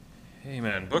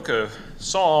Amen. Book of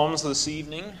Psalms this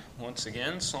evening. Once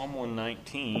again, Psalm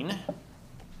 119.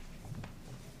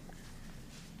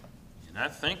 And I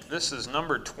think this is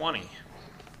number 20,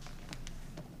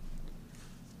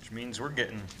 which means we're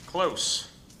getting close.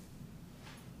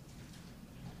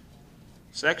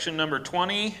 Section number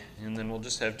 20, and then we'll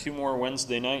just have two more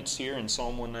Wednesday nights here in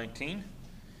Psalm 119.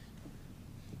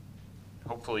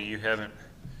 Hopefully you haven't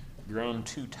grown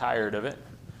too tired of it.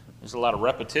 There's a lot of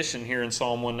repetition here in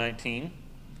Psalm 119.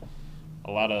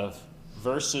 A lot of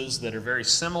verses that are very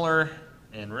similar,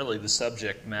 and really the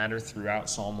subject matter throughout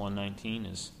Psalm 119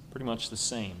 is pretty much the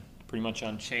same, pretty much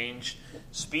unchanged.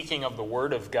 Speaking of the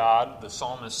Word of God, the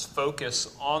psalmist's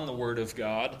focus on the Word of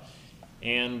God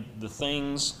and the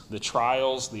things, the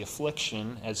trials, the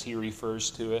affliction, as he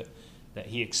refers to it, that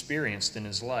he experienced in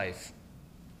his life.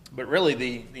 But really,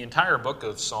 the entire book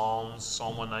of Psalms,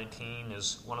 Psalm 119,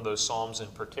 is one of those psalms in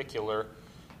particular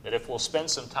that if we'll spend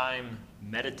some time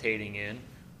meditating in,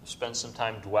 we'll spend some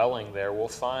time dwelling there, we'll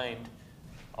find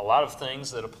a lot of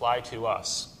things that apply to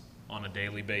us on a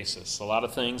daily basis, a lot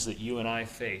of things that you and I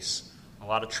face, a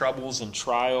lot of troubles and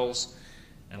trials,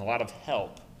 and a lot of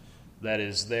help that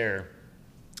is there.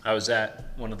 I was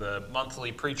at one of the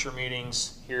monthly preacher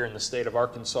meetings here in the state of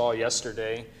Arkansas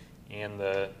yesterday, and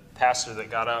the pastor that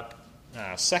got up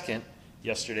second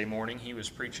yesterday morning, he was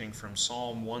preaching from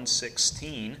Psalm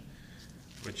 116,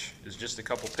 which is just a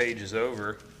couple pages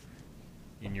over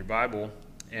in your Bible.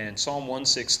 And Psalm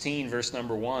 116, verse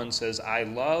number 1 says, "I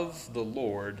love the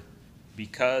Lord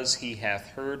because he hath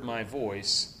heard my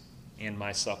voice and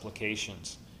my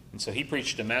supplications." And so he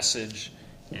preached a message,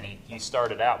 and he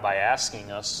started out by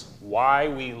asking us why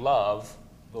we love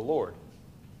the Lord.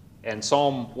 And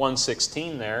Psalm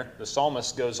 116 there, the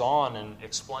psalmist goes on and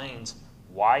explains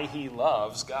why he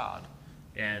loves God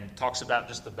and talks about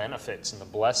just the benefits and the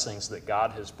blessings that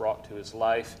God has brought to his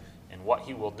life and what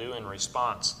he will do in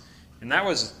response. And that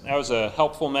was a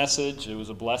helpful message. It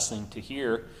was a blessing to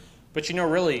hear. But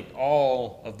really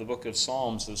all of the book of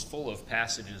Psalms is full of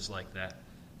passages like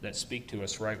that speak to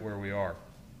us right where we are.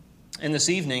 And this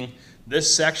evening,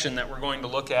 this section that we're going to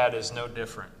look at is no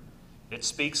different. It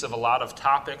speaks of a lot of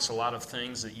topics, a lot of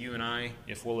things that you and I,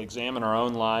 if we'll examine our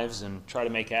own lives and try to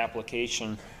make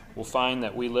application, we'll find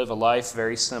that we live a life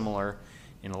very similar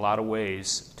in a lot of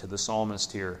ways to the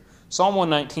psalmist here. Psalm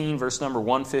 119, verse number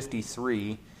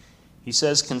 153, he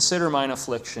says, "Consider mine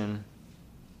affliction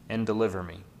and deliver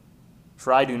me,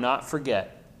 for I do not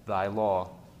forget thy law.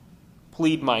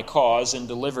 Plead my cause and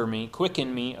deliver me,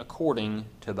 quicken me according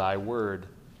to thy word.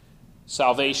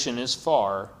 Salvation is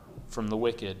far from the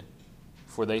wicked,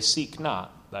 for they seek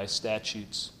not thy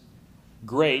statutes.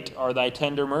 Great are thy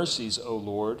tender mercies, O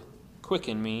Lord.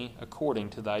 Quicken me according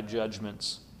to thy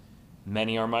judgments.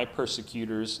 Many are my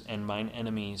persecutors and mine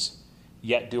enemies,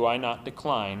 yet do I not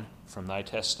decline from thy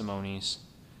testimonies.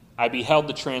 I beheld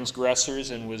the transgressors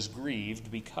and was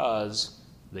grieved because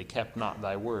they kept not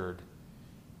thy word.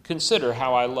 Consider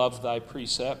how I love thy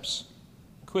precepts.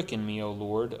 Quicken me, O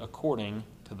Lord, according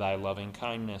to thy loving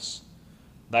kindness.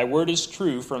 Thy word is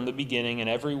true from the beginning, and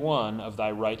every one of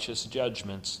thy righteous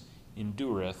judgments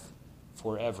endureth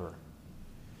forever."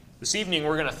 This evening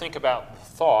we're going to think about the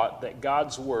thought that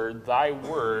God's word, thy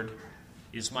word,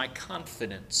 is my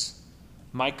confidence.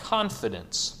 My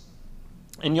confidence.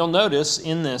 And you'll notice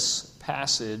in this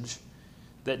passage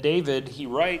that David, he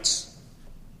writes,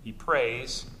 he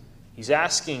prays, he's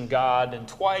asking God, and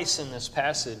twice in this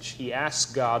passage he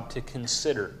asks God to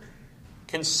consider.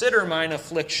 Consider mine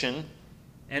affliction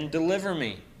and deliver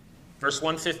me. Verse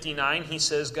 159, he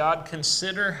says, "God,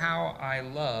 consider how I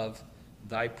love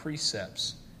thy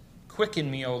precepts. Quicken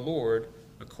me, O Lord,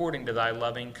 according to thy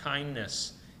loving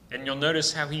kindness." And you'll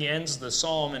notice how he ends the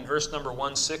psalm in verse number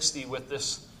 160 with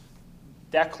this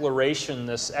declaration,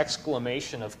 this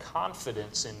exclamation of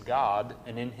confidence in God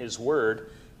and in his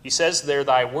word. He says there,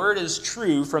 "Thy word is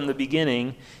true from the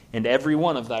beginning, and every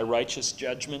one of thy righteous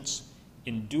judgments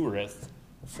endureth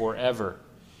forever."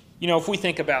 If we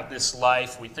think about this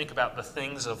life, we think about the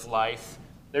things of life,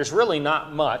 there's really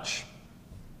not much,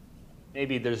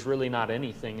 maybe there's really not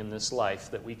anything in this life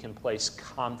that we can place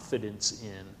confidence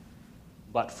in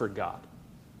but for God.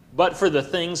 But for the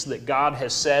things that God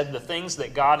has said, the things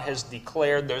that God has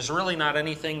declared, there's really not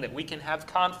anything that we can have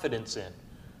confidence in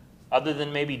other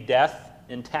than maybe death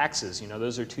and taxes.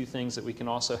 Those are two things that we can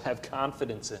also have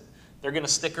confidence in. They're going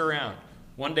to stick around.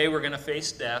 One day we're going to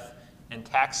face death, and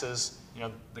taxes,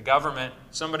 the government,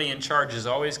 somebody in charge is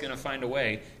always going to find a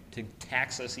way to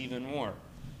tax us even more.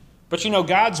 But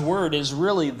God's word is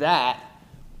really that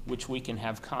which we can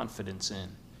have confidence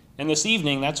in. And this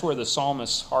evening, that's where the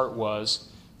psalmist's heart was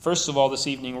First of all, this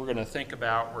evening we're going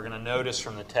to notice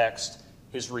from the text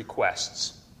his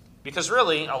requests. Because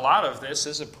really, a lot of this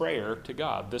is a prayer to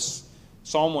God. This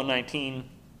Psalm 119,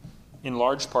 in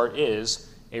large part,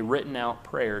 is a written out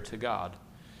prayer to God.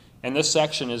 And this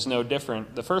section is no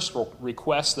different. The first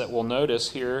request that we'll notice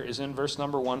here is in verse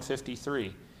number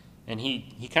 153. And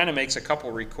he kind of makes a couple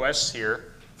requests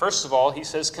here. First of all, he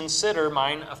says, "Consider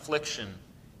mine affliction,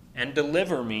 and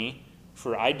deliver me,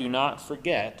 for I do not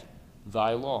forget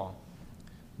thy law."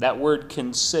 That word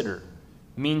 "consider"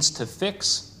 means to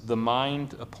fix the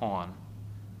mind upon,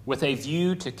 with a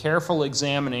view to careful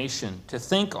examination, to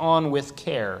think on with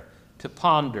care, to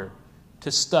ponder,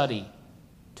 to study,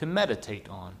 to meditate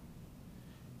on.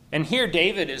 And here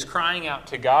David is crying out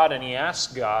to God, and he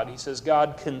asks God, he says,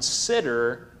 "God,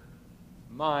 consider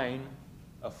mine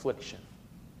affliction."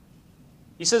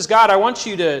 He says, "God, I want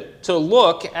you to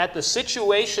look at the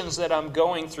situations that I'm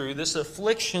going through, this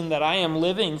affliction that I am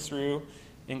living through,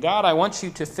 and God, I want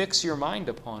you to fix your mind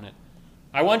upon it.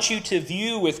 I want you to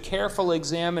view with careful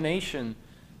examination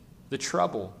the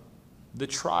trouble, the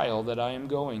trial that I am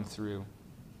going through."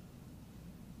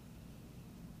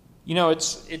 You know,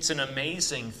 it's an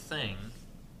amazing thing.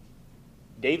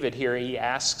 David here, he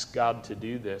asks God to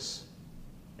do this.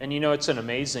 And you know, it's an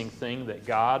amazing thing that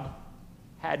God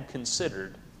had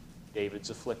considered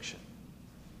David's affliction.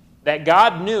 That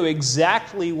God knew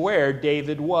exactly where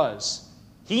David was.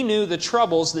 He knew the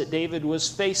troubles that David was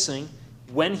facing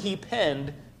when he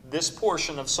penned this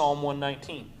portion of Psalm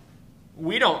 119.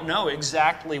 We don't know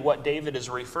exactly what David is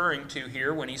referring to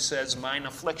here when he says, "mine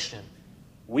affliction."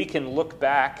 We can look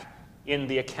back in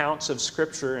the accounts of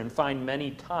Scripture and find many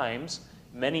times,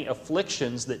 many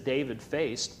afflictions that David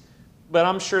faced. But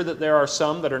I'm sure that there are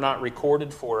some that are not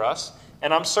recorded for us,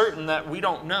 and I'm certain that we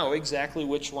don't know exactly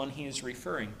which one he is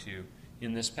referring to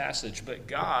in this passage. But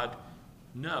God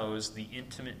knows the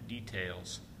intimate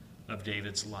details of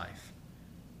David's life.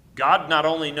 God not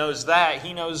only knows that,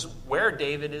 he knows where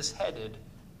David is headed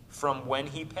from when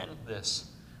he penned this.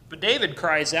 But David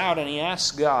cries out and he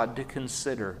asks God to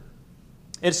consider.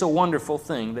 It's a wonderful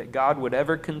thing that God would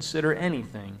ever consider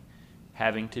anything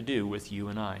having to do with you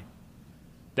and I.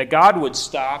 That God would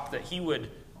stop, that he would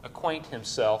acquaint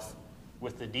himself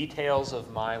with the details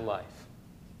of my life.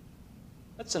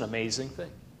 That's an amazing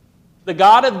thing. The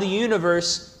God of the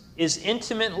universe is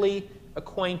intimately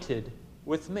acquainted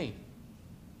with me.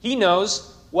 He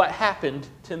knows what happened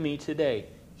to me today.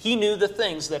 He knew the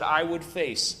things that I would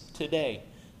face today,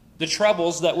 the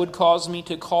troubles that would cause me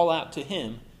to call out to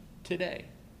him today.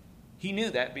 He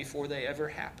knew that before they ever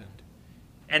happened.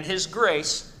 And his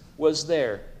grace was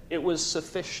there. It was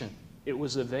sufficient. It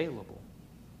was available.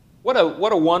 What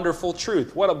a wonderful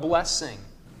truth. What a blessing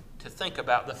to think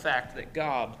about the fact that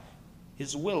God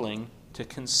is willing to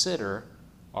consider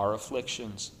our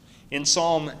afflictions. In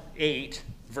Psalm 8,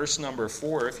 verse number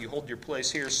 4, if you hold your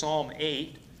place here, Psalm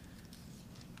 8,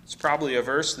 it's probably a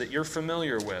verse that you're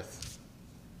familiar with.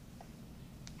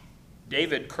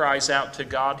 David cries out to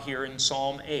God here in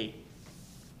Psalm 8.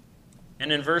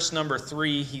 And in verse number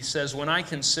 3, he says, "When I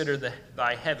consider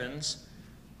thy heavens,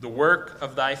 the work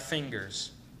of thy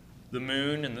fingers, the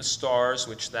moon and the stars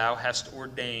which thou hast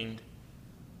ordained,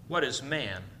 what is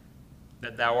man,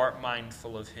 that thou art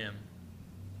mindful of him,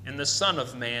 and the son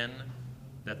of man,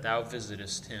 that thou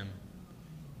visitest him?"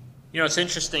 You know, it's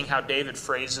interesting how David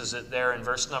phrases it there in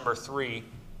verse number 3.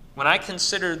 When I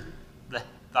consider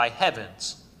thy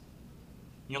heavens,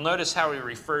 you'll notice how he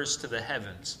refers to the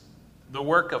heavens. The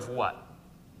work of what?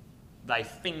 Thy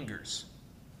fingers.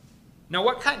 Now,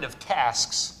 what kind of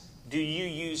tasks do you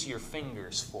use your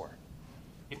fingers for?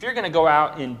 If you're going to go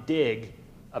out and dig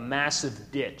a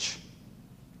massive ditch,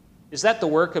 is that the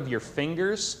work of your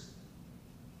fingers?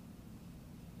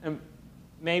 And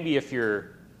maybe if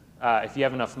you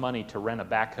have enough money to rent a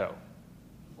backhoe,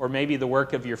 or maybe the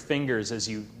work of your fingers as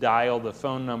you dial the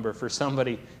phone number for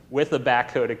somebody with a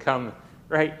backhoe to come,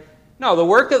 right? No, the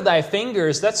work of thy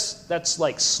fingers, that's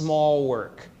like small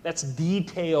work. That's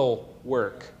detail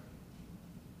work.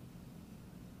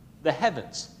 The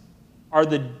heavens are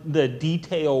the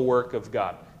detail work of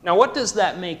God. Now, what does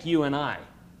that make you and I?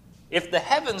 If the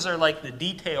heavens are like the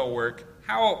detail work,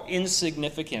 how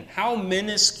insignificant, how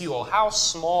minuscule, how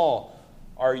small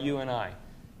are you and I?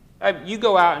 You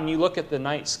go out and you look at the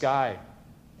night sky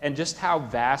and just how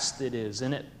vast it is.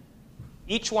 And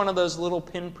each one of those little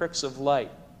pinpricks of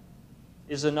light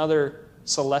is another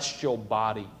celestial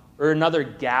body, or another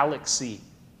galaxy,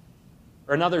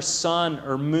 or another sun,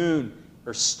 or moon,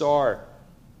 or star.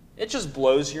 It just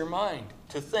blows your mind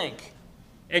to think.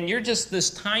 And you're just this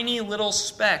tiny little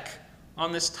speck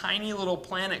on this tiny little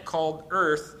planet called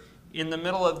Earth, in the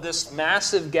middle of this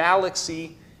massive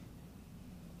galaxy.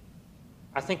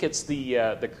 I think it's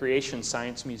the Creation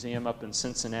Science Museum up in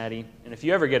Cincinnati. And if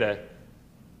you ever get a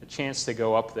chance to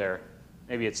go up there,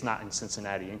 maybe it's not in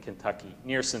Cincinnati, in Kentucky,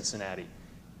 near Cincinnati,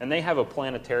 and they have a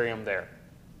planetarium there.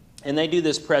 And they do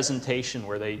this presentation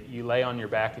where you lay on your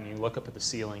back and you look up at the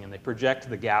ceiling, and they project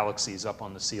the galaxies up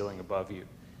on the ceiling above you.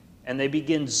 And they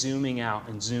begin zooming out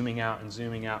and zooming out and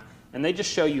zooming out. And they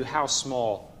just show you how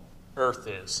small Earth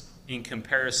is in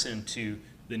comparison to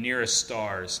the nearest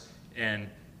stars. And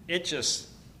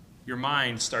your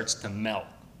mind starts to melt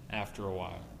after a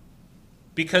while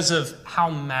because of how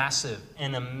massive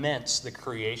and immense the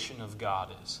creation of God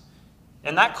is.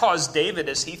 And that caused David,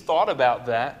 as he thought about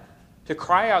that, to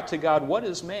cry out to God, "What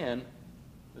is man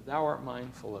that thou art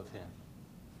mindful of him?"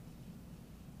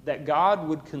 That God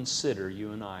would consider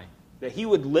you and I, that he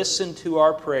would listen to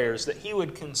our prayers, that he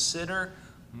would consider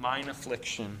mine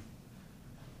affliction.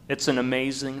 It's an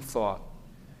amazing thought.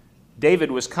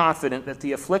 David was confident that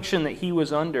the affliction that he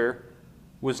was under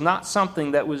was not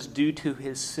something that was due to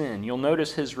his sin. You'll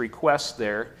notice his request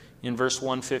there in verse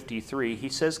 153. He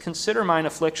says, "Consider mine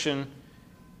affliction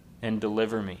and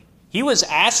deliver me." He was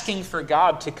asking for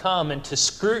God to come and to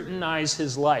scrutinize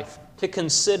his life, to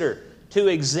consider, to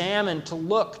examine, to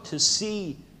look, to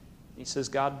see. He says,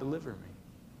 "God, deliver me."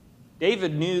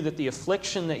 David knew that the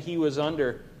affliction that he was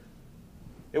under,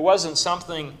 it wasn't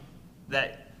something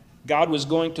that God was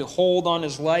going to hold on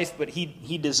his life, but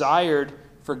he desired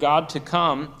for God to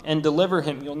come and deliver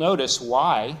him. You'll notice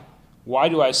why. Why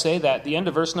do I say that? At the end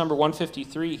of verse number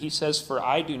 153, he says, "For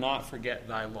I do not forget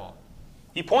thy law."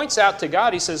 He points out to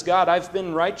God, he says, "God, I've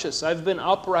been righteous, I've been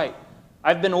upright,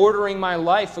 I've been ordering my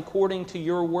life according to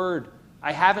your word.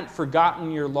 I haven't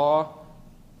forgotten your law.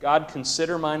 God,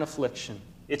 consider mine affliction.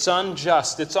 It's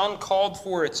unjust, it's uncalled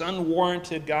for, it's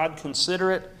unwarranted. God,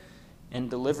 consider it and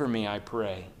deliver me, I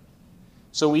pray."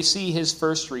 So we see his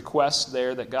first request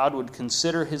there, that God would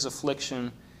consider his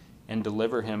affliction and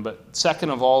deliver him. But second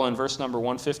of all, in verse number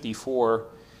 154,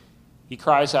 he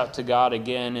cries out to God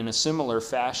again in a similar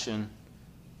fashion.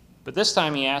 But this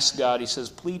time he asks God, he says,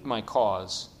 "Plead my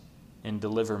cause and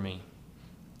deliver me.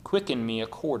 Quicken me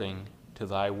according to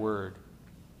thy word."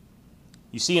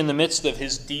 You see, in the midst of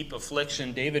his deep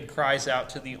affliction, David cries out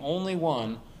to the only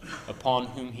one upon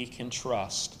whom he can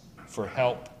trust for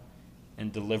help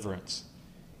and deliverance.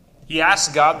 He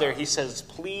asks God there, he says,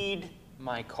 "Plead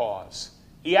my cause."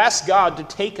 He asks God to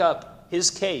take up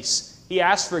his case. He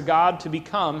asks for God to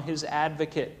become his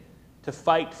advocate, to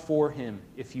fight for him,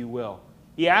 if you will.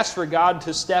 He asks for God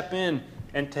to step in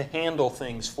and to handle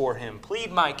things for him.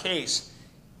 "Plead my case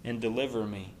and deliver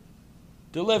me."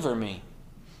 Deliver me.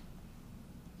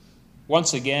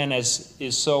 Once again, as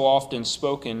is so often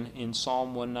spoken in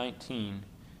Psalm 119,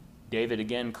 David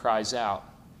again cries out,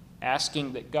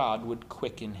 asking that God would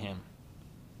quicken him.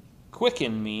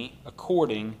 "Quicken me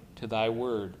according to thy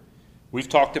word." We've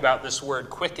talked about this word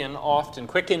quicken often.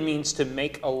 Quicken means to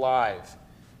make alive,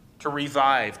 to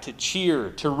revive, to cheer,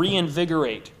 to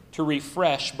reinvigorate, to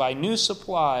refresh by new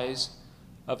supplies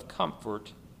of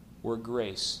comfort or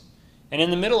grace. And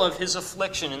in the middle of his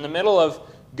affliction, in the middle of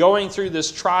going through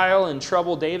this trial and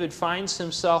trouble, David finds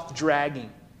himself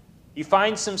dragging. He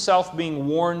finds himself being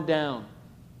worn down.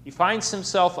 He finds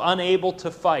himself unable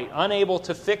to fight, unable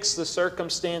to fix the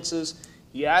circumstances.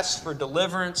 He asks for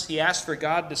deliverance. He asks for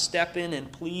God to step in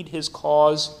and plead his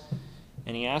cause.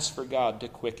 And he asks for God to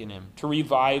quicken him, to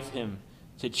revive him,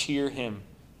 to cheer him,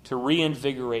 to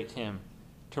reinvigorate him,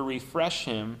 to refresh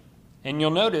him. And you'll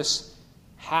notice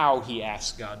how he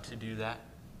asks God to do that.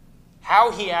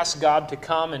 How he asks God to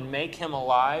come and make him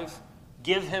alive,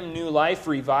 give him new life,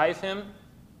 revive him.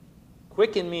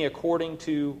 Quicken me according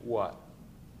to what?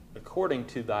 According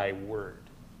to thy word.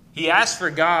 He asks for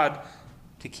God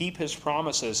to keep his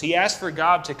promises. He asks for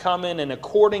God to come in and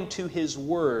according to his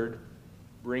word,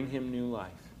 bring him new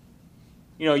life.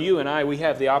 You know, you and I, we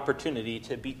have the opportunity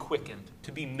to be quickened,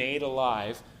 to be made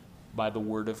alive by the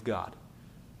word of God.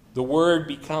 The word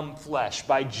become flesh.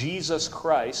 By Jesus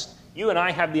Christ, you and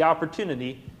I have the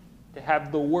opportunity to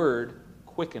have the word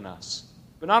quicken us.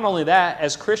 But not only that,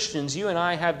 as Christians, you and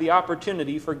I have the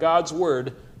opportunity for God's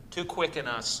word to quicken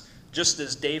us. Just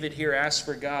as David here asked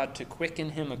for God to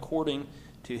quicken him according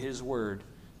to his word.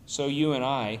 So you and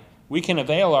I, we can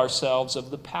avail ourselves of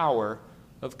the power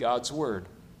of God's word.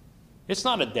 It's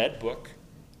not a dead book.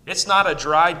 It's not a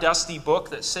dry, dusty book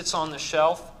that sits on the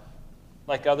shelf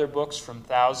like other books from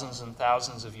thousands and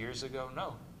thousands of years ago.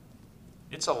 No.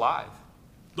 It's alive.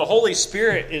 The Holy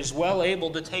Spirit is well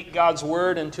able to take God's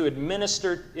word and to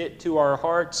administer it to our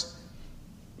hearts.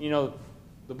 You know,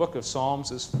 the book of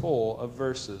Psalms is full of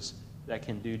verses that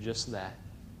can do just that.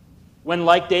 When,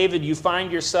 like David, you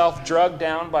find yourself drugged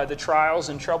down by the trials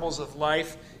and troubles of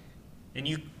life, and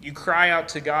you cry out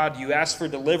to God, you ask for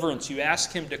deliverance, you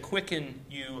ask Him to quicken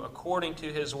you according to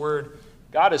His word,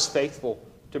 God is faithful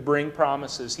to bring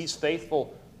promises. He's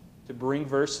faithful to bring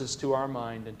verses to our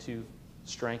mind and to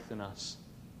strengthen us,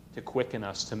 to quicken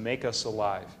us, to make us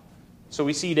alive. So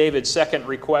we see David's second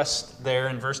request there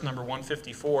in verse number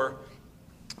 154.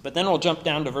 But then we'll jump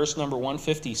down to verse number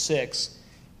 156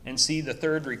 and see the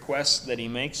third request that he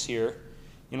makes here.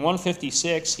 In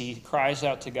 156, he cries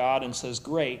out to God and says,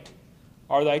 "Great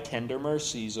are thy tender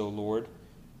mercies, O Lord."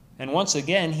 And once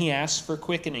again, he asks for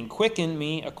quickening. Quicken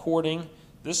me according,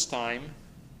 this time,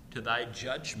 to thy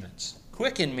judgments.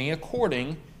 Quicken me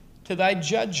according to thy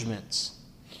judgments.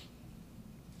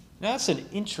 Now, that's an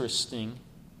interesting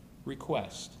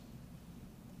request.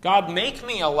 God, make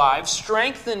me alive,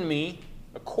 strengthen me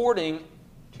according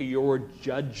to your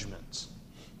judgments.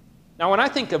 Now, when I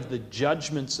think of the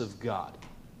judgments of God,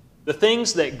 the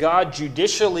things that God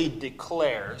judicially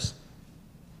declares,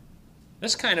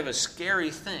 that's kind of a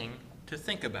scary thing to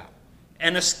think about.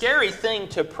 And a scary thing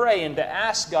to pray and to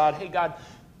ask God, hey, God,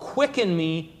 quicken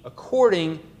me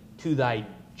according to thy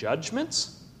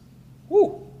judgments?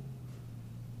 Woo!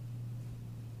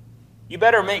 You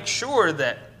better make sure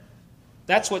that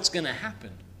that's what's going to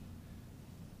happen.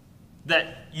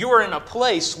 That you're in a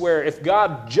place where if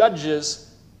God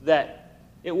judges, that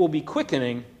it will be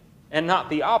quickening and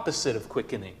not the opposite of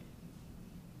quickening.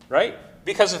 Right?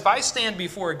 Because if I stand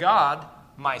before God,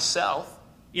 myself,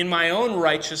 in my own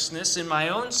righteousness, in my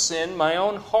own sin, my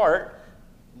own heart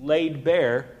laid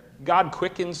bare, God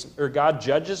quickens or God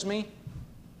judges me,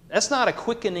 that's not a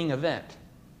quickening event.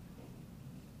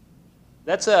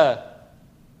 That's a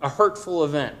hurtful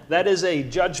event. That is a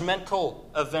judgmental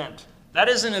event. That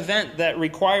is an event that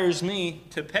requires me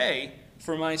to pay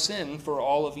for my sin for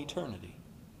all of eternity.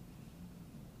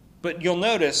 But you'll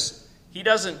notice, he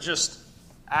doesn't just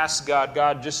ask God,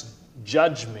 God, just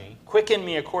judge me. Quicken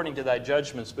me according to thy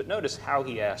judgments. But notice how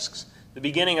he asks. The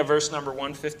beginning of verse number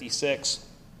 156,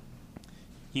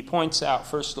 he points out,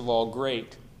 first of all,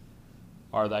 great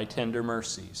are thy tender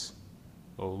mercies,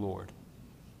 O Lord.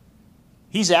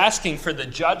 He's asking for the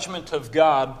judgment of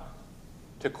God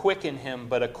to quicken him,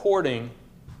 but according,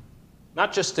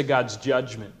 not just to God's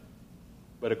judgment,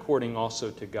 but according also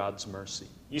to God's mercy.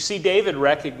 You see, David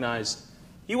recognized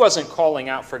he wasn't calling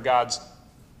out for God's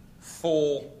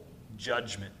full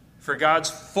judgment, for God's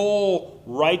full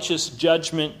righteous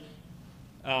judgment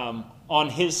on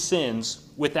his sins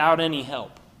without any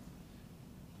help.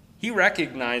 He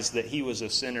recognized that he was a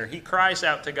sinner. He cries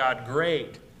out to God,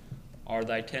 great are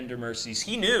thy tender mercies.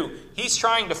 He knew he's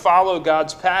trying to follow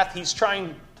God's path. He's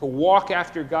trying to walk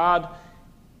after God.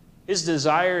 His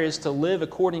desire is to live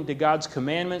according to God's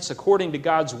commandments, according to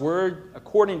God's word,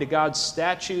 according to God's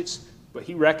statutes. But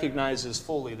he recognizes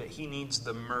fully that he needs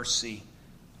the mercy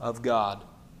of God,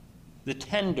 the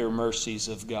tender mercies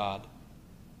of God.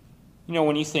 You know,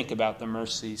 when you think about the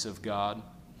mercies of God,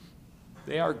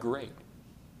 they are great.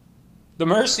 The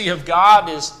mercy of God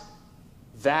is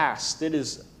vast. It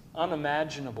is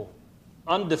unimaginable,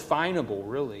 undefinable,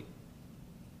 really.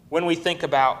 When we think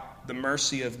about the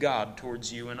mercy of God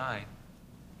towards you and I,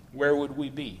 where would we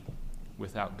be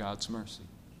without God's mercy?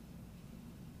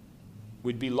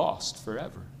 We'd be lost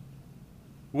forever.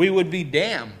 We would be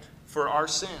damned for our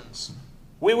sins.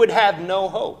 We would have no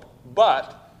hope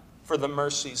but for the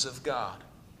mercies of God.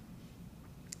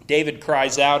 David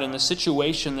cries out in the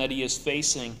situation that he is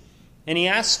facing, and he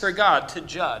asks for God to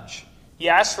judge. He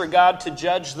asks for God to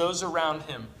judge those around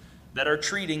him that are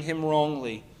treating him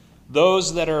wrongly,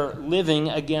 those that are living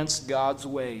against God's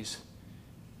ways.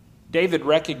 David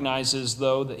recognizes,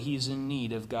 though, that he's in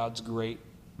need of God's great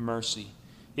mercy.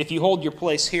 If you hold your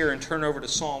place here and turn over to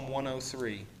Psalm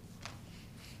 103.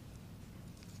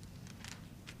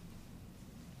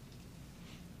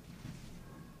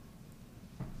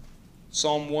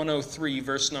 Psalm 103,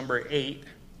 verse number 8.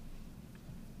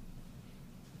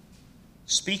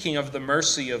 Speaking of the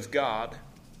mercy of God,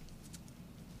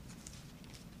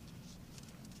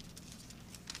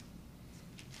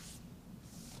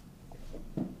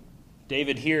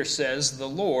 David here says, the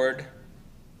Lord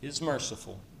is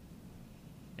merciful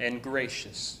and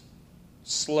gracious,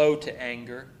 slow to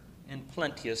anger, and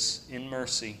plenteous in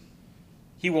mercy.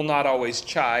 He will not always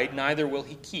chide, neither will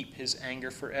he keep his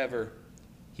anger forever.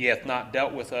 He hath not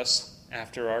dealt with us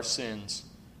after our sins,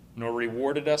 nor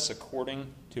rewarded us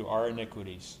according to our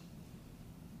iniquities.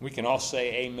 We can all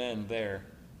say amen there.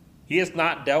 He hath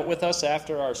not dealt with us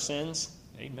after our sins.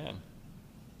 Amen.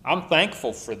 I'm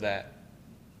thankful for that.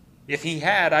 If he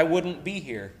had, I wouldn't be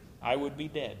here. I would be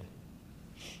dead.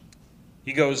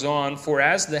 He goes on, "For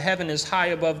as the heaven is high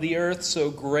above the earth,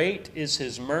 so great is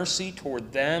his mercy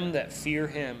toward them that fear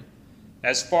him.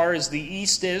 As far as the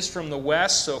east is from the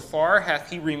west, so far hath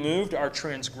he removed our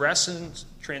transgressions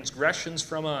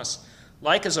from us.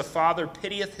 Like as a father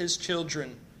pitieth his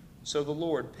children, so the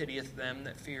Lord pitieth them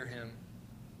that fear him.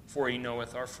 For he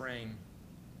knoweth our frame.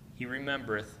 He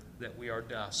remembereth that we are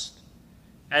dust.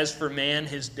 As for man,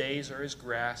 his days are as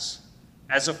grass.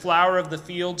 As a flower of the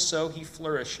field, so he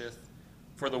flourisheth.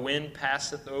 For the wind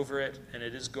passeth over it, and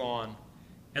it is gone,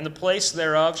 and the place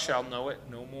thereof shall know it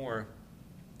no more.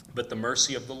 But the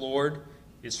mercy of the Lord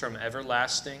is from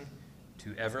everlasting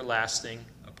to everlasting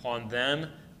upon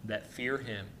them that fear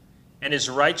him, and his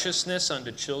righteousness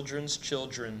unto children's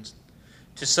children,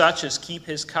 to such as keep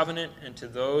his covenant, and to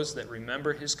those that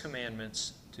remember his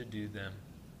commandments to do them.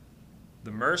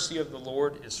 The mercy of the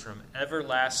Lord is from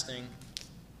everlasting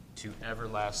to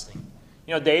everlasting."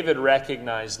 You know, David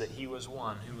recognized that he was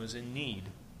one who was in need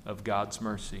of God's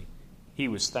mercy. He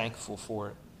was thankful for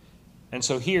it. And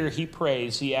so here he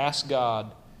prays, he asks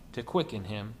God to quicken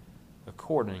him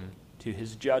according to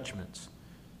his judgments,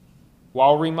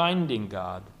 while reminding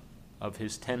God of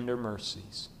his tender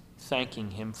mercies,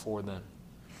 thanking him for them.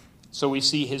 So we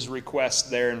see his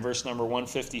request there in verse number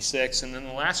 156, and then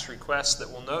the last request that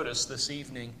we'll notice this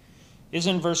evening is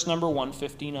in verse number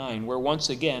 159, where once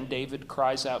again David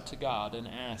cries out to God and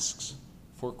asks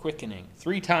for quickening.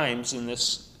 3 times in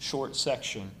this short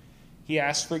section, he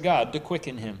asks for God to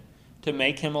quicken him, to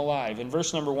make him alive. In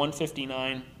verse number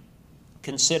 159,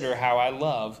 "Consider how I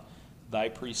love thy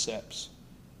precepts.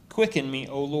 Quicken me,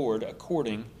 O Lord,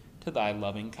 according to thy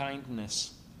loving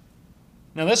kindness."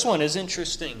 Now this one is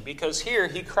interesting because here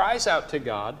he cries out to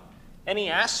God and he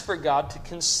asks for God to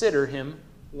consider him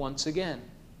once again.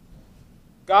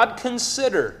 God,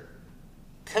 consider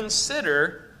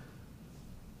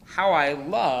how I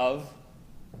love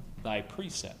thy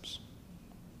precepts.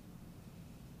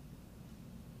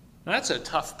 Now, that's a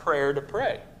tough prayer to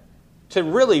pray. To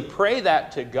really pray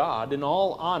that to God in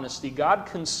all honesty. God,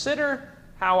 consider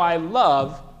how I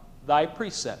love thy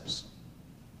precepts.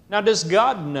 Now, does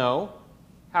God know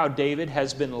how David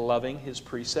has been loving his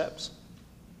precepts?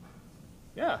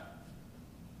 Yeah.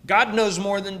 God knows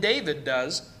more than David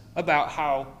does about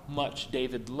how much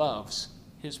David loves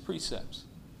his precepts.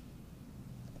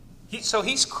 So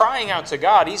he's crying out to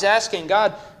God. He's asking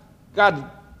God,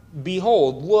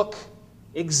 behold, look,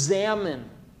 examine,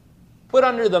 put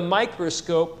under the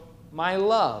microscope my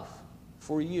love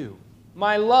for you,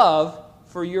 my love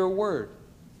for your word.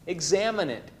 Examine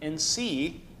it and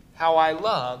see how I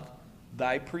love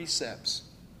thy precepts.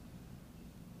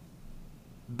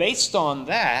 Based on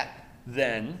that,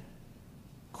 then,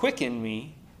 quicken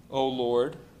me, O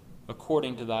Lord,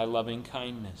 according to thy loving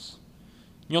kindness.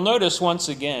 You'll notice once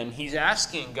again, he's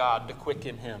asking God to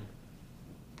quicken him.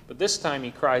 But this time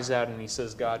he cries out and he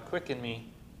says, God, quicken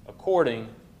me according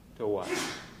to what?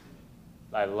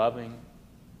 Thy loving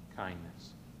kindness.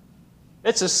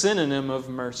 It's a synonym of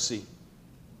mercy.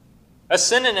 A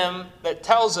synonym that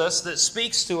tells us, that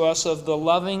speaks to us of the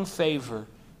loving favor,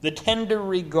 the tender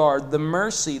regard, the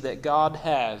mercy that God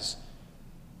has.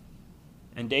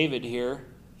 And David here,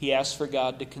 he asks for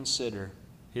God to consider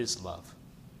his love.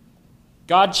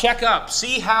 God, check up.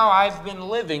 See how I've been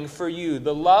living for you.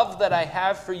 The love that I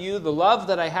have for you, the love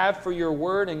that I have for your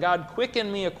word. And God,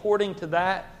 quicken me according to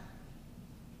that.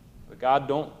 But God,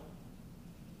 don't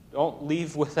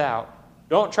leave without.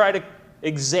 Don't try to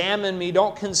examine me.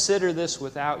 Don't consider this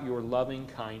without your loving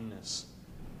kindness.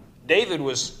 David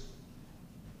was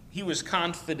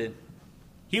confident.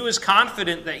 He was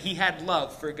confident that he had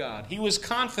love for God. He was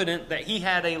confident that he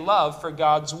had a love for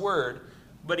God's word.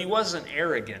 But he wasn't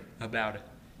arrogant about it.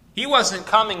 He wasn't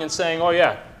coming and saying, oh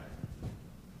yeah,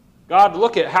 God,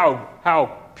 look at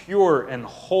how pure and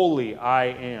holy I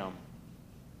am.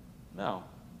 No,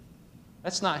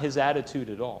 that's not his attitude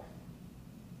at all.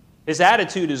 His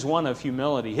attitude is one of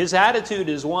humility. His attitude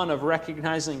is one of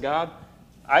recognizing, God,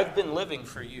 I've been living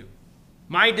for you.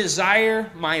 My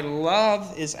desire, my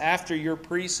love is after your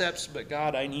precepts, but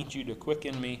God, I need you to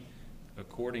quicken me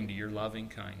according to your loving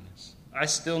kindness. I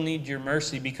still need your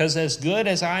mercy because as good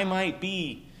as I might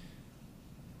be,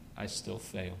 I still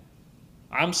fail.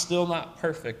 I'm still not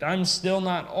perfect. I'm still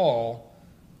not all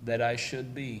that I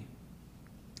should be.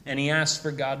 And he asks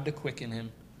for God to quicken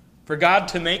him, for God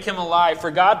to make him alive,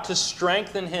 for God to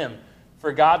strengthen him,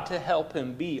 for God to help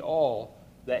him be all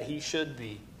that he should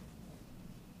be.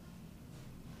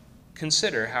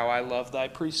 Consider how I love thy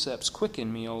precepts.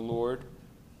 Quicken me, O Lord,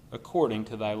 according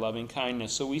to thy loving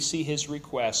kindness. So we see his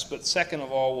requests, but second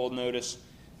of all, we'll notice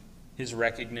his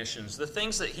recognitions, the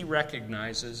things that he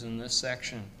recognizes in this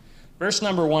section. Verse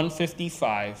number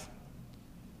 155,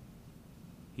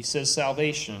 he says,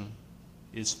 salvation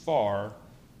is far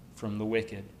from the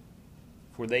wicked,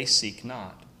 for they seek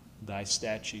not thy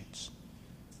statutes.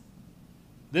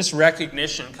 This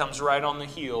recognition comes right on the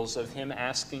heels of him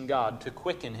asking God to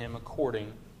quicken him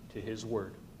according to his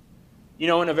word. You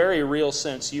know, in a very real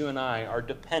sense, you and I are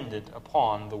dependent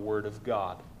upon the word of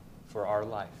God for our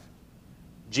life.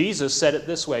 Jesus said it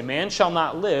this way, man shall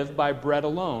not live by bread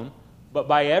alone, but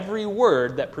by every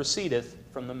word that proceedeth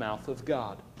from the mouth of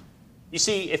God. You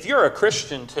see, if you're a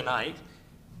Christian tonight,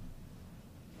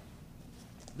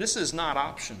 this is not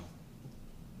optional.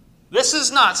 This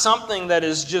is not something that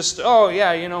is just, oh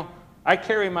yeah, you know, I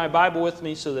carry my Bible with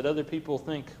me so that other people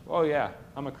think, oh yeah,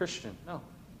 I'm a Christian. No.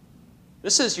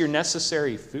 This is your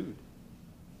necessary food.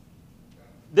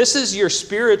 This is your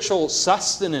spiritual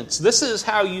sustenance. This is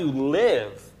how you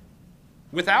live.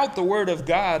 Without the Word of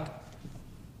God,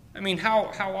 I mean,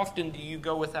 how often do you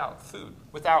go without food,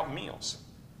 without meals?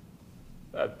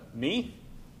 Me?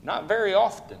 Not very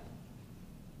often.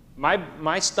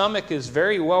 My stomach is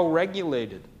very well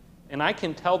regulated, and I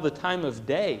can tell the time of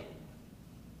day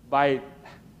by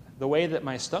the way that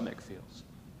my stomach feels.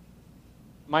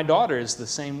 My daughter is the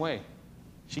same way.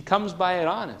 She comes by it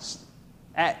honest.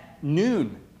 At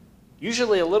noon,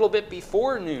 usually a little bit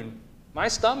before noon, my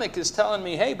stomach is telling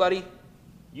me, hey, buddy,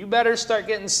 you better start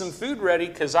getting some food ready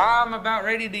because I'm about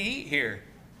ready to eat here.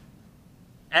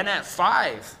 And at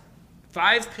 5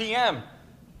 p.m.,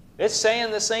 it's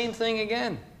saying the same thing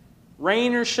again.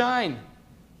 Rain or shine.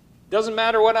 Doesn't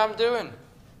matter what I'm doing.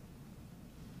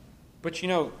 But you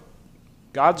know,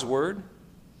 God's Word,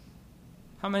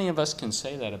 how many of us can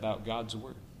say that about God's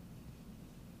Word?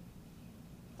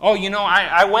 Oh, you know,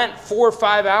 I went 4 or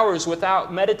 5 hours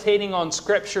without meditating on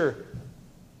Scripture,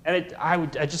 and I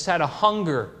just had a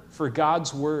hunger for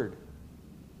God's Word.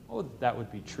 Oh, that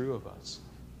would be true of us.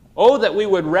 Oh, that we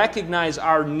would recognize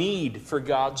our need for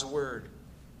God's Word.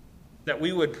 That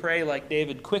we would pray like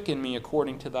David, quicken me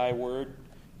according to thy word,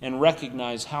 and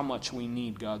recognize how much we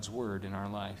need God's Word in our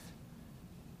life.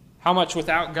 How much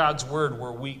without God's Word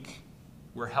we're weak,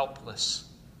 we're helpless,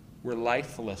 we're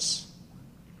lifeless.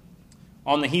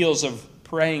 On the heels of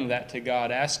praying that to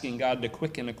God, asking God to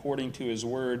quicken according to His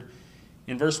Word,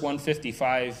 in verse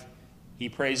 155, he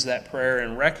prays that prayer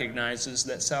and recognizes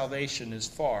that salvation is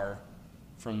far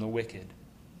from the wicked.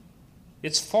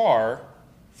 It's far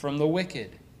from the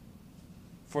wicked,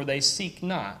 for they seek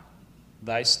not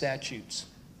thy statutes.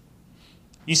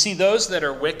 You see, those that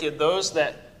are wicked, those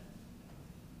that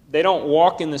they don't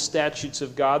walk in the statutes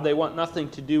of God, they want nothing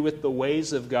to do with the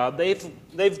ways of God,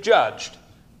 they've judged.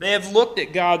 They have looked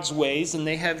at God's ways, and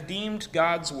they have deemed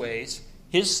God's ways,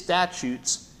 His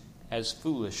statutes, as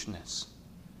foolishness.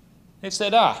 They've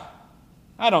said,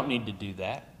 I don't need to do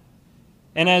that.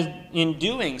 And as in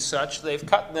doing such, they've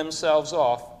cut themselves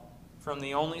off from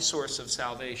the only source of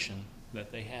salvation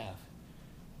that they have.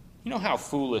 You know how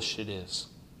foolish it is.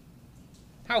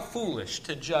 How foolish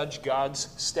to judge God's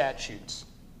statutes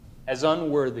as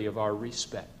unworthy of our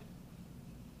respect.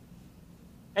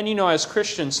 And you know, as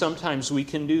Christians, sometimes we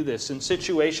can do this. In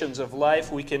situations of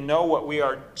life, we can know what we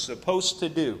are supposed to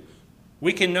do.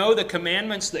 We can know the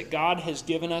commandments that God has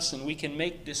given us, and we can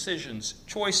make decisions,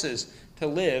 choices to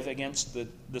live against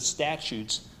the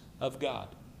statutes of God.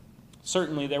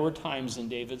 Certainly, there were times in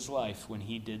David's life when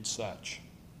he did such.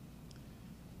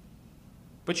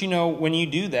 But you know, when you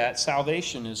do that,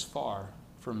 salvation is far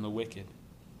from the wicked.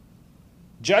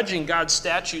 Judging God's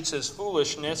statutes as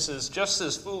foolishness is just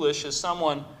as foolish as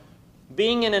someone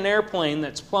being in an airplane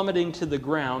that's plummeting to the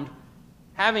ground,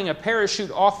 having a parachute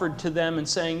offered to them and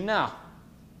saying, no,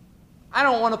 I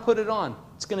don't want to put it on.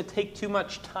 It's going to take too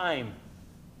much time.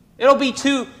 It'll be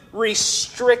too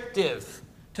restrictive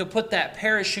to put that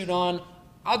parachute on.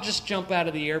 I'll just jump out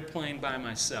of the airplane by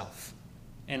myself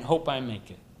and hope I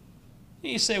make it.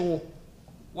 You say, well,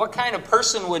 what kind of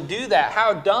person would do that?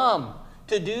 How dumb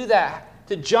to do that.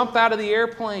 To jump out of the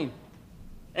airplane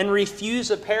and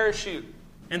refuse a parachute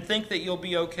and think that you'll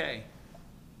be okay.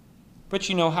 But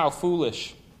you know how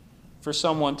foolish for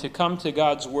someone to come to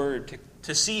God's Word,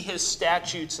 to see His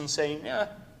statutes and say, yeah,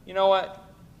 you know what?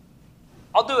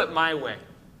 I'll do it my way.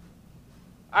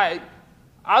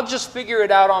 I'll just figure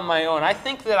it out on my own. I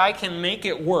think that I can make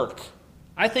it work.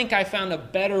 I think I found a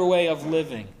better way of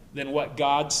living than what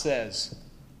God says.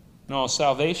 No,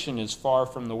 salvation is far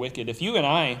from the wicked. If you and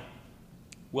I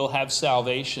will have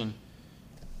salvation.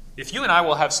 If you and I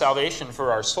will have salvation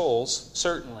for our souls,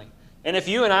 certainly. And if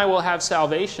you and I will have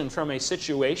salvation from a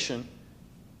situation,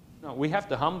 no, we have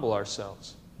to humble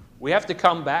ourselves. We have to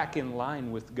come back in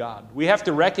line with God. We have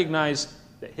to recognize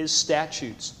that His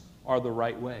statutes are the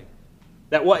right way.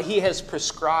 that what he has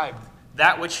prescribed,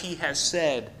 that which he has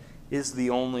said, is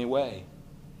the only way.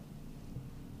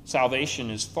 Salvation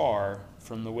is far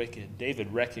from the wicked.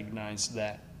 David recognized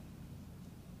that.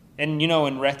 And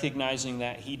in recognizing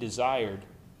that, he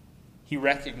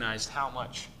recognized how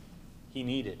much he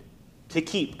needed to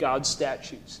keep God's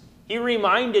statutes. He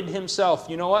reminded himself,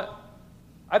 you know what?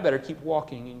 I better keep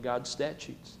walking in God's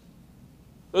statutes.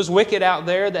 Those wicked out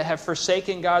there that have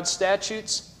forsaken God's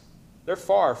statutes, they're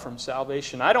far from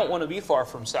salvation. I don't want to be far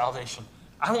from salvation.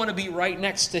 I want to be right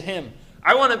next to him.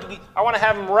 I want to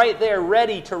have him right there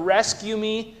ready to rescue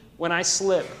me when I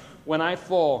slip, when I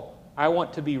fall. I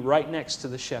want to be right next to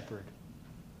the shepherd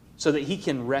so that he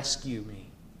can rescue me.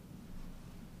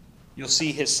 You'll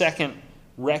see his second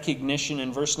recognition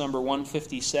in verse number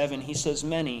 157. He says,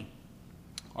 "Many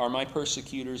are my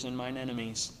persecutors and mine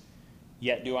enemies,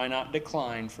 yet do I not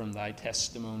decline from thy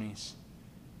testimonies."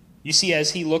 You see,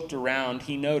 as he looked around,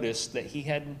 he noticed that he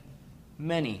had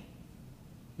many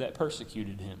that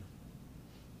persecuted him.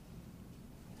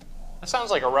 That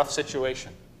sounds like a rough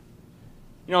situation.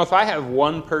 If I have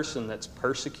one person that's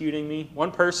persecuting me,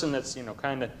 one person that's,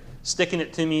 kind of sticking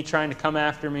it to me, trying to come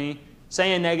after me,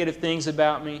 saying negative things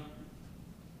about me,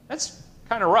 that's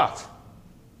kind of rough.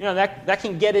 That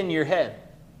can get in your head.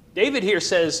 David here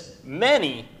says,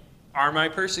 "Many are my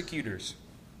persecutors."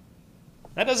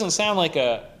 That doesn't sound like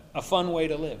a fun way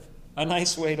to live, a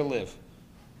nice way to live.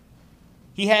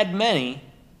 He had many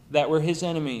that were his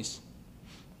enemies.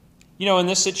 In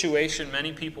this situation,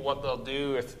 many people, what they'll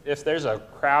do, if there's a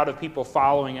crowd of people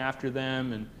following after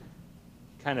them and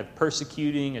kind of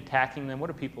persecuting, attacking them, what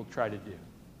do people try to do?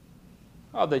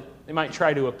 Oh, they might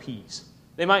try to appease.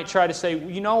 They might try to say, well,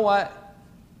 you know what?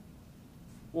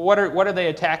 What are they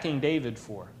attacking David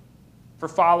for? For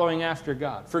following after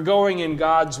God, for going in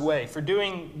God's way, for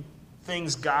doing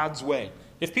things God's way.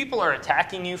 If people are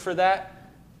attacking you for that,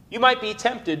 you might be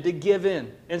tempted to give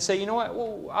in and say, you know what?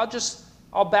 Well,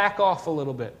 I'll back off a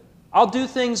little bit. I'll do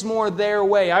things more their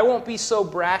way. I won't be so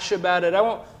brash about it.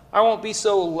 I won't be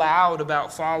so loud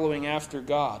about following after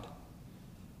God.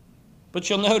 But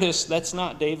you'll notice that's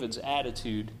not David's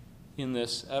attitude in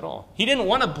this at all. He didn't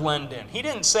want to blend in. He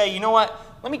didn't say, you know what,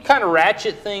 let me kind of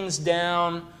ratchet things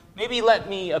down. Maybe let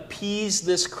me appease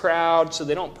this crowd so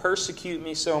they don't persecute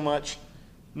me so much.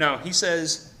 No, he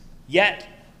says, "Yet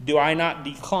do I not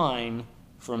decline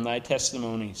from thy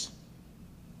testimonies."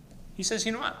 He says,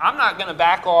 you know what, I'm not going to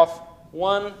back off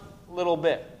one little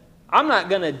bit. I'm not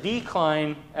going to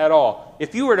decline at all.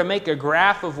 If you were to make a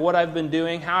graph of what I've been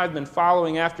doing, how I've been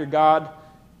following after God,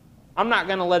 I'm not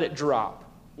going to let it drop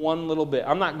one little bit.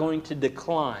 I'm not going to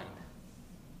decline.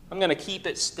 I'm going to keep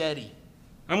it steady.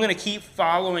 I'm going to keep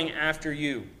following after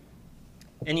you.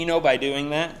 And by doing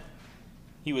that,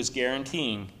 he was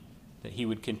guaranteeing that he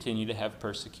would continue to have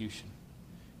persecution.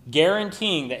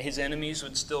 Guaranteeing that his enemies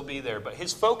would still be there. But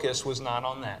his focus was not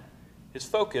on that. His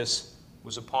focus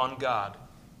was upon God.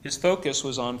 His focus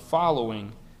was on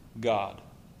following God.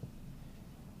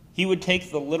 He would take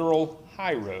the literal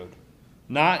high road,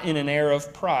 not in an air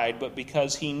of pride, but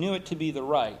because he knew it to be the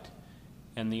right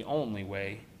and the only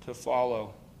way to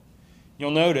follow.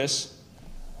 You'll notice,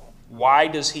 why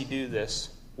does he do this?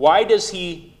 Why does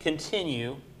he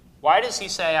continue? Why does he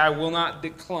say, I will not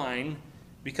decline?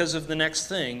 Because of the next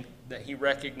thing that he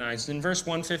recognized. In verse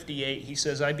 158, he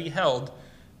says, I beheld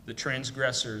the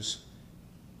transgressors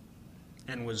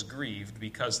and was grieved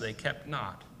because they kept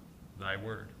not thy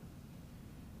word.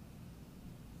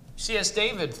 See, as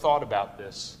David thought about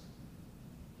this,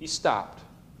 he stopped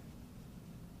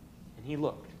and he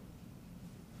looked.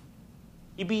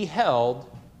 He beheld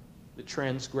the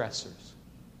transgressors.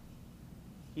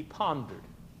 He pondered.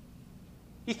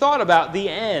 He thought about the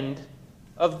end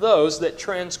of those that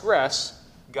transgress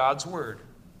God's word.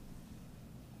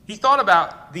 He thought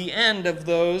about the end of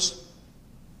those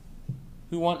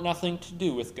who want nothing to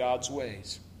do with God's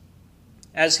ways.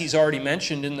 As he's already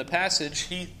mentioned in the passage,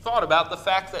 he thought about the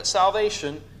fact that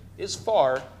salvation is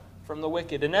far from the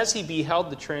wicked. And as he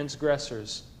beheld the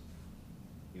transgressors,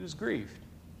 he was grieved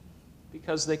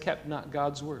because they kept not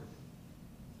God's word.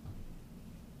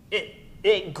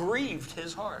 It grieved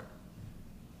his heart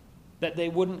that they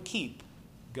wouldn't keep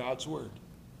God's word.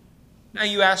 Now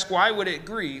you ask, why would it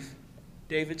grieve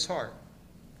David's heart?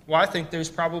 Well, I think there's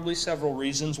probably several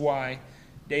reasons why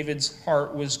David's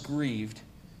heart was grieved,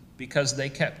 because they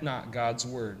kept not God's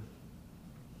word.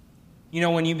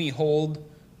 When you behold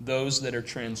those that are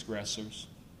transgressors,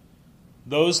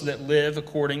 those that live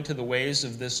according to the ways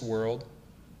of this world,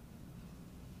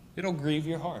 it'll grieve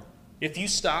your heart. If you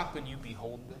stop and you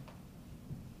behold them,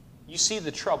 you see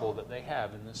the trouble that they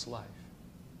have in this life.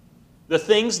 the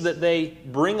things that they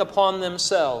bring upon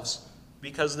themselves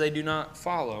because they do not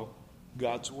follow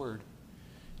God's word.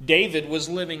 David was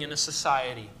living in a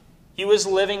society. He was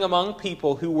living among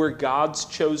people who were God's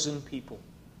chosen people.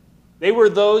 They were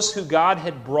those who God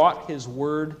had brought his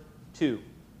word to.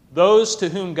 Those to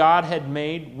whom God had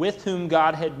made, with whom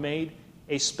God had made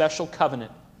a special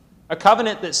covenant. A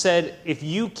covenant that said, if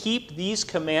you keep these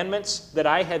commandments that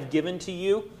I have given to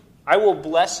you, I will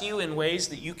bless you in ways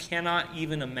that you cannot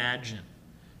even imagine.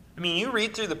 I mean, you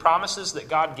read through the promises that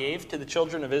God gave to the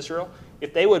children of Israel.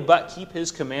 If they would but keep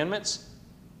his commandments,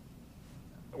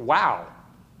 wow.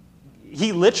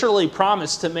 He literally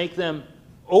promised to make them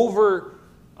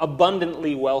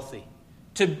overabundantly wealthy,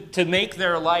 to make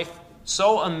their life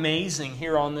so amazing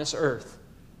here on this earth,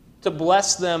 to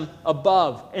bless them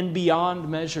above and beyond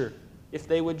measure if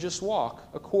they would just walk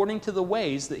according to the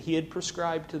ways that he had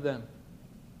prescribed to them.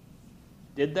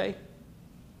 Did they?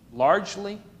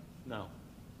 Largely, no.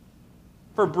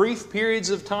 For brief periods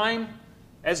of time,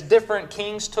 as different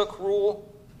kings took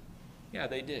rule, yeah,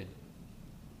 they did.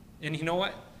 And you know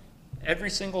what? Every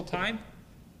single time,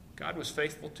 God was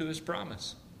faithful to his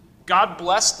promise. God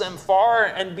blessed them far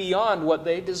and beyond what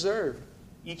they deserved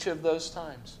each of those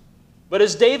times. But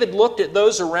as David looked at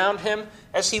those around him,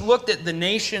 as he looked at the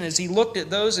nation, as he looked at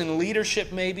those in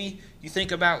leadership maybe, you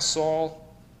think about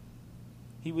Saul,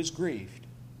 he was grieved.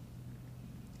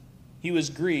 He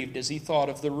was grieved as he thought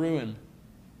of the ruin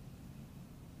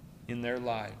in their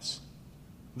lives.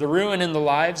 The ruin in the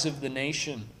lives of the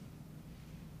nation.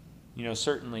 You know,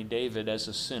 certainly David as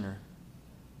a sinner,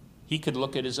 he could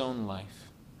look at his own life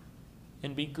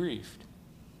and be grieved.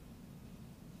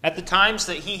 At the times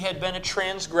that he had been a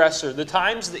transgressor, the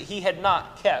times that he had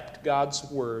not kept God's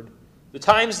word, the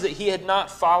times that he had not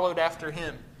followed after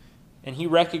him, and he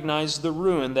recognized the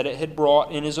ruin that it had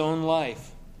brought in his own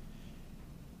life.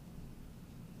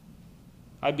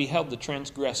 I beheld the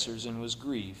transgressors and was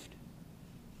grieved,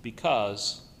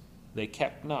 because they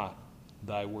kept not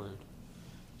thy word.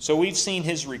 So we've seen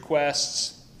his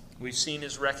requests, we've seen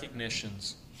his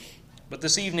recognitions. But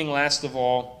this evening, last of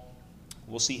all,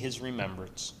 we'll see his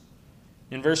remembrance.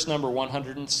 In verse number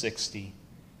 160,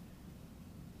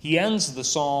 he ends the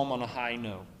psalm on a high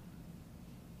note,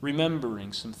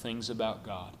 remembering some things about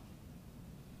God.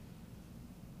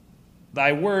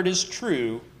 Thy word is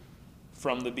true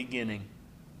from the beginning,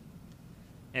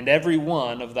 and every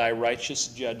one of thy righteous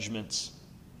judgments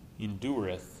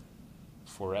endureth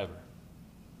forever.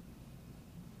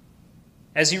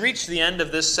 As he reached the end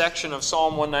of this section of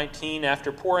Psalm 119,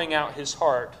 after pouring out his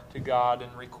heart to God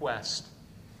in request,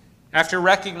 after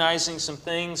recognizing some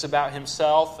things about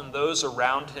himself and those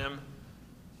around him,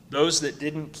 those that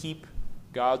didn't keep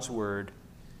God's word,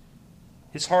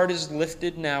 his heart is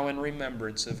lifted now in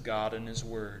remembrance of God and his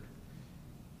word.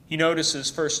 He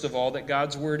notices, first of all, that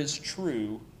God's word is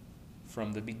true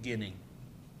from the beginning.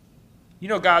 You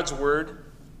know, God's word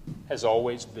has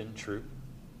always been true.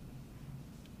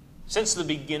 Since the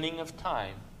beginning of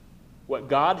time, what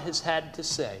God has had to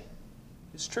say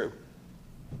is true.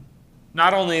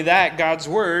 Not only that, God's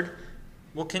word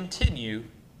will continue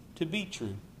to be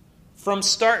true. From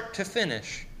start to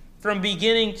finish, from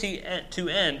beginning to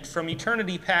end, from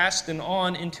eternity past and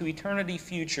on into eternity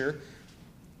future,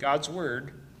 God's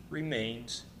word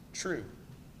remains true.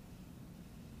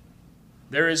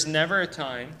 There is never a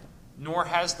time, nor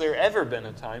has there ever been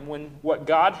a time, when what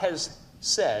God has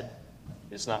said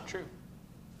is not true.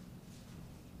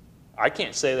 I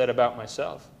can't say that about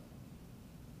myself.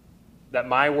 That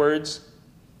my words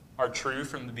are true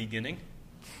from the beginning.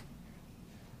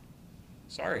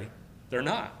 Sorry, they're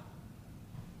not.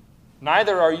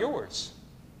 Neither are yours.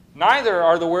 Neither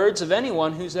are the words of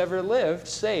anyone who's ever lived,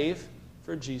 save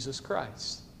for Jesus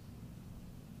Christ.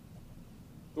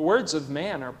 The words of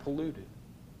man are polluted.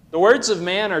 The words of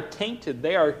man are tainted.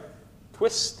 They are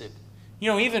twisted. You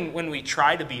know, even when we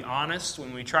try to be honest,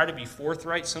 when we try to be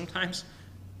forthright, sometimes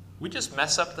we just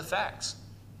mess up the facts.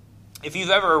 If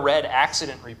you've ever read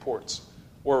accident reports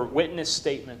or witness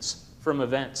statements from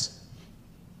events,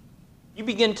 you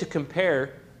begin to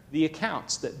compare the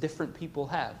accounts that different people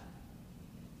have.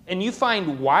 And you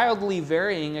find wildly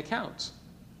varying accounts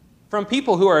from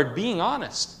people who are being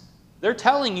honest. They're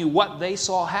telling you what they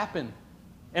saw happen.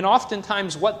 And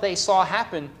oftentimes what they saw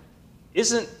happen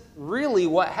isn't really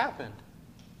what happened.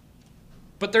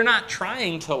 But they're not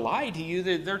trying to lie to you.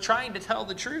 They're trying to tell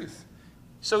the truth.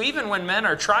 So even when men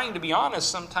are trying to be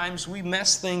honest, sometimes we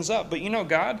mess things up. But you know,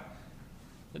 God,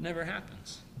 that never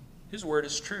happens. His word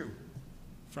is true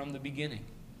from the beginning.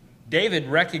 David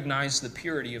recognized the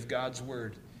purity of God's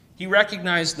word. He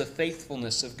recognized the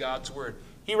faithfulness of God's word.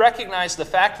 He recognized the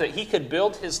fact that he could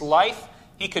build his life,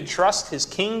 He could trust his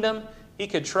kingdom. He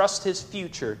could trust his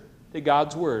future to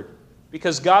God's word,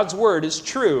 because God's word is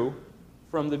true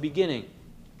from the beginning.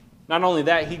 Not only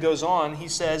that, he goes on, he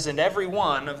says, "And every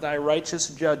one of thy righteous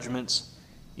judgments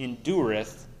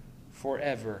endureth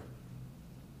forever."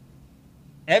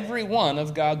 Every one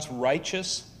of God's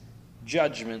righteous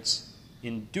judgments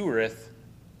endureth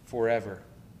forever.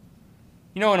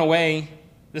 In a way,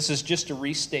 this is just a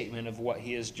restatement of what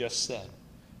he has just said,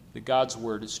 that God's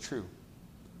word is true.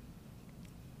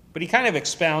 But he kind of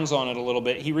expounds on it a little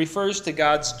bit. He refers to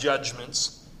God's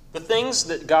judgments, the things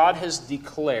that God has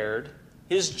declared,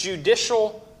 his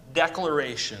judicial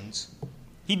declarations.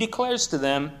 He declares to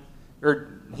them,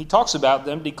 or he talks about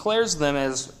them, declares them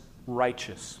as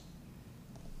righteous.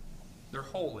 They're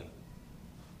holy.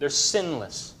 They're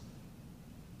sinless.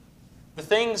 The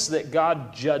things that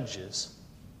God judges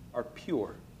are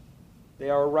pure. They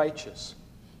are righteous.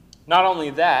 Not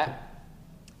only that,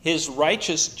 his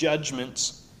righteous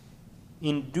judgments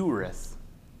endureth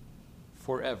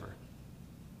forever.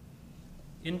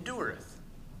 Endureth.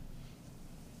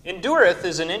 Endureth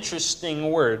is an interesting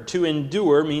word. To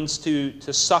endure means to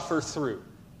suffer through,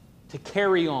 to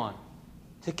carry on,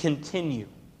 to continue.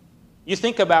 You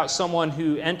think about someone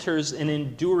who enters an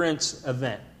endurance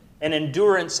event, an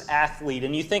endurance athlete,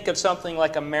 and you think of something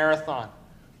like a marathon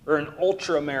or an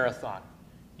ultra marathon.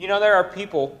 There are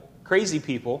people, crazy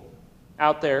people,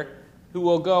 out there who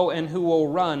will go and who will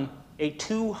run a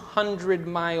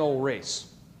 200-mile race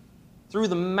through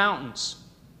the mountains.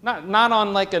 Not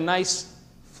on like a nice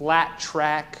flat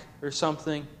track or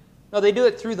something. No, they do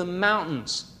it through the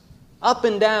mountains, up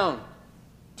and down,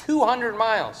 200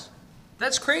 miles.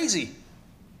 That's crazy.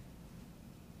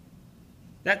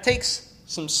 That takes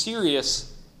some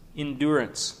serious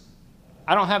endurance.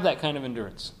 I don't have that kind of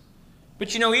endurance.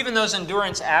 But even those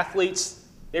endurance athletes,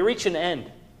 they reach an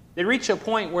end. They reach a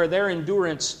point where their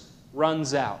endurance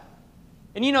runs out.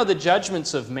 And the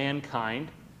judgments of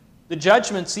mankind, the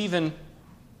judgments even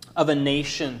of a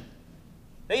nation,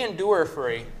 they endure for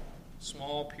a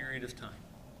small period of time.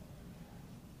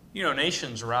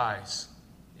 Nations rise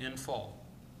and fall.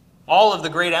 All of the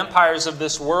great empires of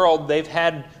this world, they've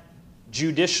had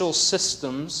judicial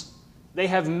systems. They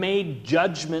have made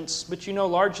judgments, but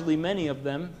largely many of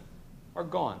them are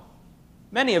gone.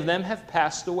 Many of them have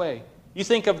passed away. You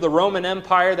think of the Roman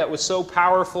Empire that was so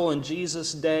powerful in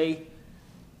Jesus' day.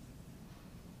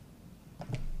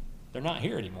 They're not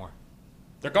here anymore.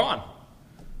 They're gone.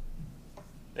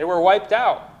 They were wiped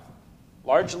out,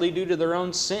 largely due to their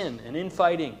own sin and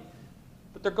infighting.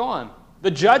 But they're gone.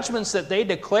 The judgments that they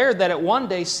declared that at one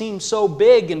day seemed so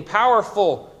big and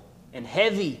powerful and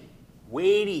heavy,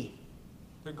 weighty,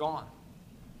 they're gone.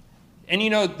 And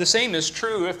the same is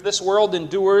true if this world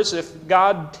endures, if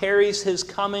God tarries his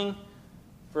coming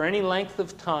for any length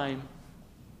of time,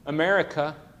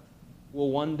 America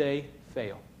will one day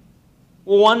fail,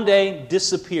 will one day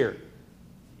disappear.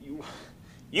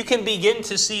 You can begin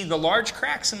to see the large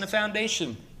cracks in the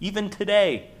foundation, even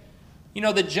today.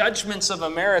 The judgments of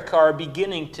America are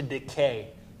beginning to decay.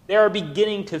 They are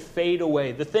beginning to fade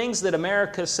away. The things that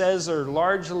America says are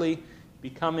largely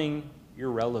becoming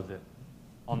irrelevant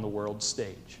on the world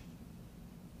stage.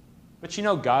 But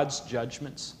God's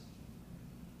judgments,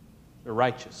 they're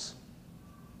righteous.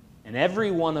 And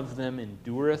every one of them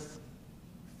endureth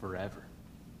forever.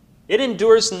 It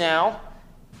endures now,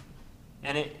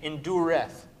 and it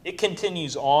endureth. It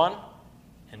continues on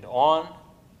and on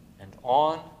and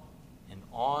on and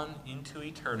on into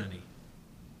eternity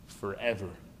forever.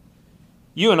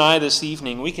 You and I this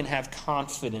evening, we can have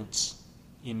confidence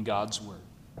in God's word.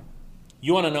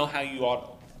 You want to know how you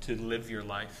ought to live your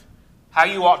life? How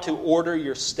you ought to order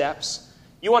your steps?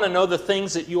 You want to know the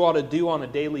things that you ought to do on a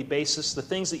daily basis, the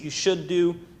things that you should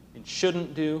do and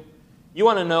shouldn't do? You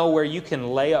want to know where you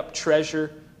can lay up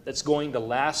treasure that's going to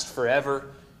last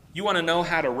forever? You want to know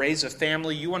how to raise a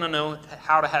family? You want to know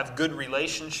how to have good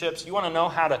relationships? You want to know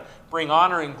how to bring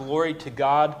honor and glory to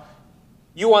God?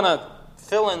 You want to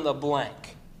fill in the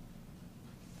blank.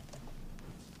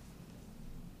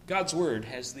 God's word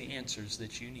has the answers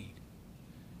that you need.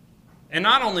 And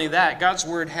not only that, God's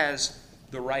word has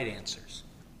the right answers.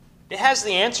 It has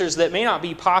the answers that may not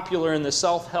be popular in the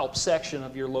self-help section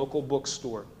of your local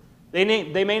bookstore. They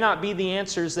may not be the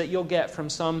answers that you'll get from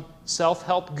some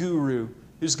self-help guru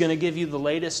who's going to give you the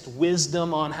latest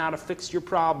wisdom on how to fix your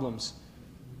problems.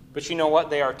 But you know what?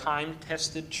 They are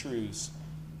time-tested truths.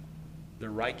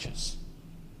 They're righteous.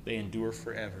 They endure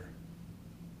forever.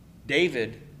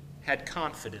 David had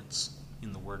confidence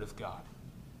in the Word of God.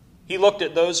 He looked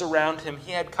at those around him.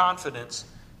 He had confidence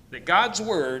that God's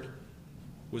Word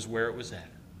was where it was at.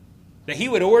 that he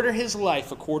would order his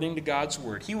life according to God's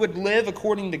word. He would live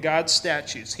according to God's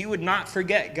statutes. He would not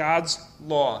forget God's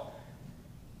law.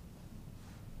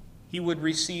 He would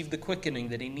receive the quickening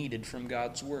that he needed from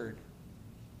God's word.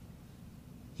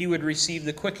 He would receive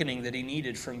the quickening that he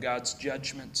needed from God's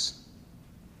judgments.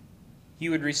 He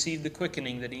would receive the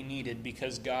quickening that he needed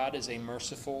because God is a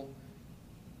merciful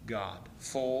God,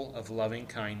 full of loving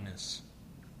kindness.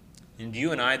 And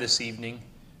you and I this evening,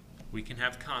 we can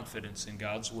have confidence in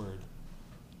God's word,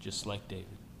 just like David.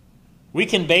 We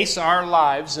can base our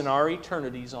lives and our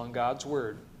eternities on God's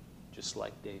word, just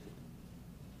like David.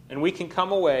 And we can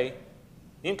come away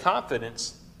in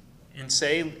confidence and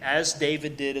say, as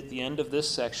David did at the end of this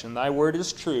section, thy word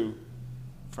is true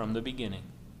from the beginning.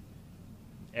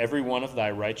 Every one of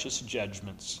thy righteous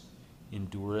judgments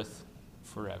endureth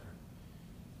forever.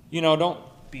 You know, don't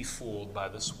be fooled by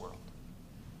this world.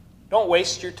 Don't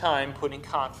waste your time putting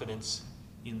confidence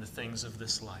in the things of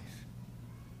this life.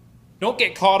 Don't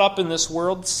get caught up in this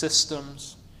world's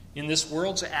systems, in this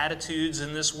world's attitudes,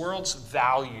 in this world's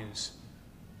values,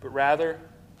 but rather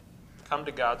come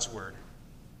to God's word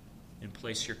and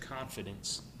place your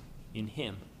confidence in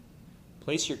him.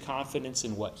 Place your confidence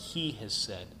in what he has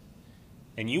said.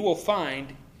 And you will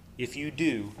find, if you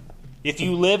do, if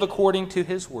you live according to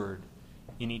his word,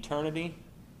 in eternity,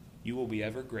 you will be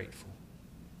ever grateful.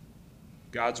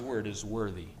 God's word is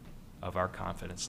worthy of our confidence.